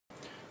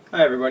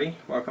Hi everybody,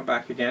 welcome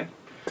back again.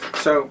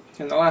 So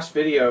in the last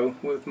video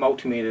with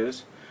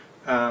multimeters,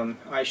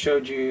 I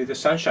showed you the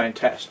sunshine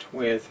test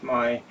with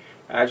my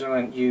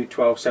Agilent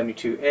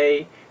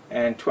U1272A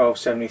and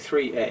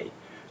 1273A.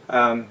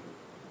 The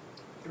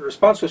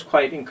response was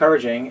quite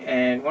encouraging,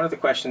 and one of the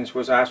questions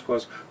was asked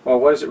was, well,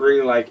 what is it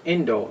really like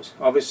indoors?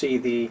 Obviously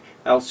the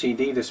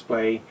LCD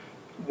display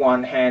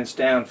won hands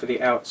down for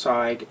the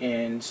outside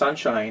in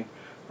sunshine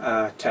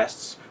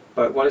tests,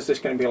 but what is this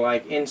going to be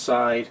like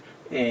inside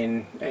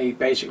in a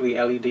basically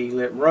LED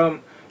lit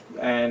room?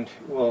 And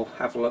we'll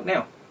have a look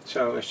now.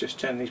 So let's just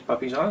turn these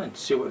puppies on and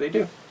see what they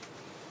do.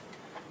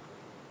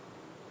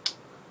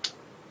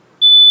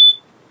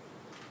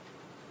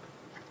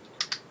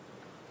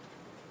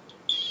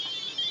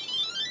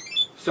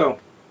 So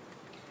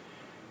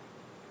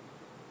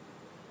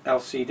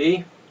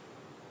LCD,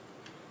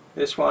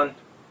 this one,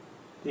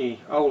 the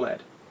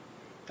OLED.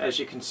 As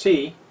you can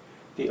see,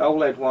 the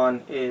OLED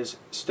one is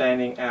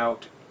standing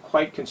out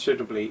quite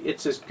considerably.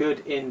 It's as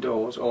good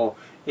indoors, or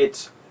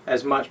it's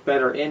as much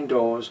better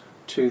indoors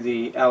to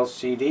the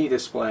LCD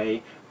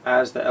display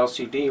as the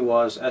LCD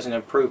was as an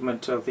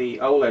improvement of the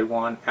OLED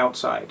one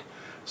outside.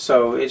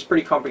 So it's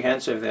pretty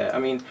comprehensive there. I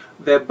mean,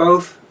 they're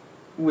both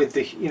with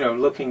the,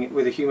 looking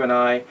with the human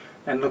eye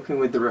and looking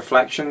with the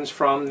reflections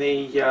from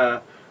the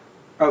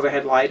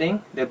overhead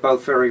lighting, they're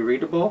both very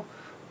readable,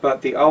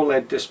 but the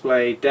OLED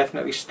display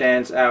definitely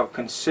stands out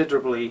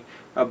considerably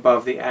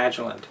above the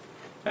Agilent,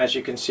 as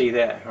you can see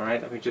there.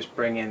 Alright, let me just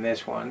bring in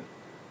this one.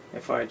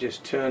 If I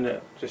just turn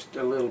it just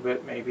a little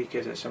bit, maybe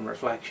because there's some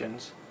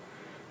reflections,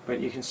 but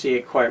you can see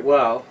it quite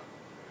well,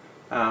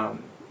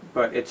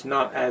 but it's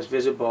not as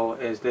visible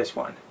as this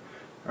one.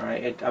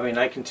 Alright, I mean,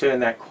 I can turn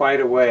that quite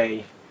a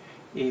way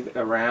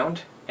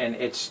around and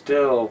it's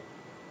still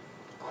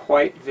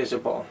quite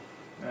visible.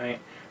 Right?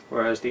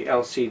 Whereas the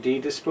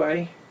LCD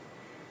display,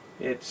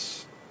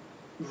 it's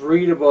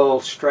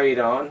readable straight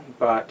on,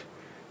 but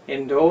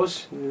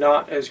indoors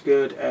not as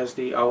good as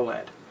the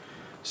OLED.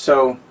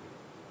 So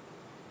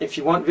if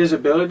you want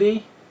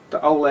visibility, the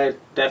OLED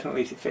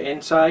definitely for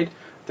inside,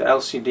 the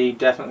LCD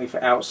definitely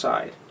for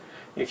outside.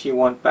 If you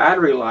want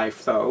battery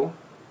life though,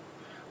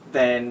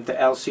 then the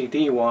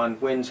LCD one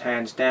wins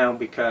hands down,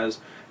 because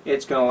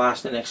it's going to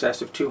last in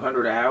excess of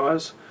 200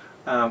 hours,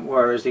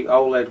 whereas the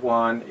OLED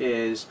one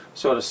is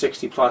sort of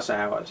 60 plus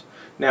hours.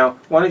 Now,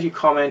 one of you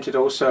commented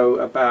also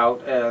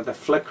about the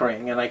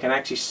flickering, and I can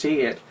actually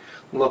see it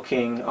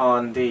looking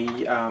on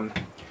the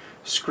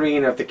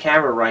screen of the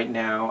camera right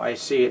now. I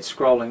see it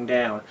scrolling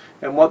down,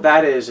 and what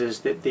that is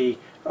that the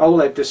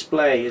OLED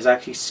display is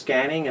actually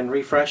scanning and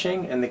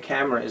refreshing, and the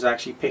camera is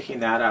actually picking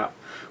that up.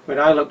 When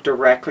I look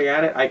directly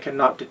at it, I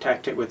cannot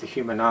detect it with the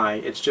human eye.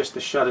 It's just the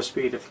shutter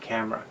speed of the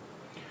camera.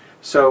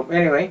 So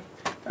anyway,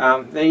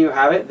 there you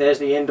have it. There's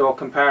the indoor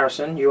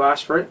comparison. You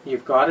asked for it,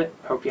 you've got it.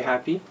 Hope you're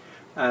happy.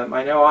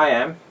 I know I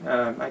am.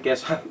 I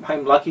guess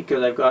I'm lucky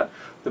because I've got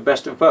the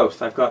best of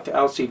both. I've got the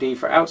LCD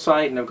for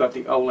outside and I've got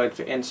the OLED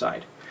for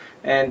inside.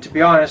 And to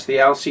be honest, the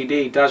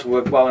LCD does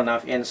work well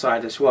enough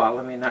inside as well.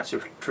 I mean, that's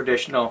a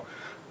traditional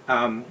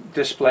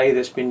display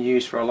that's been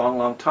used for a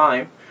long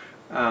time,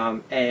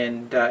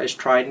 and is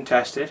tried and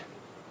tested.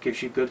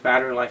 Gives you good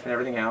battery life and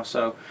everything else,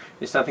 so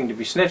it's nothing to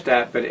be sniffed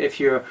at. But if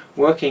you're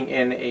working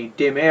in a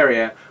dim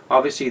area,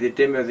 obviously the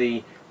dimmer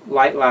the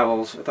light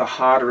levels, the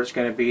harder it's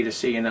going to be to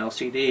see an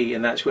LCD,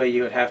 and that's where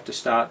you would have to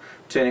start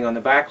turning on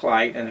the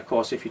backlight. And of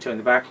course, if you turn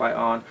the backlight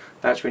on,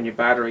 that's when your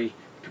battery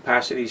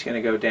capacity is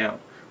going to go down.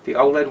 The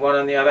OLED one,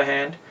 on the other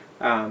hand,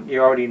 you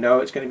already know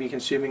it's going to be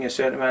consuming a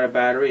certain amount of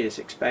battery as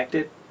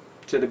expected,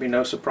 so there'll be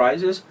no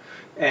surprises,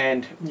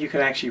 and you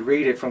can actually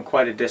read it from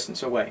quite a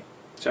distance away.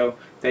 So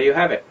there you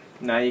have it.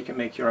 Now you can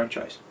make your own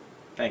choice.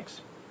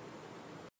 Thanks.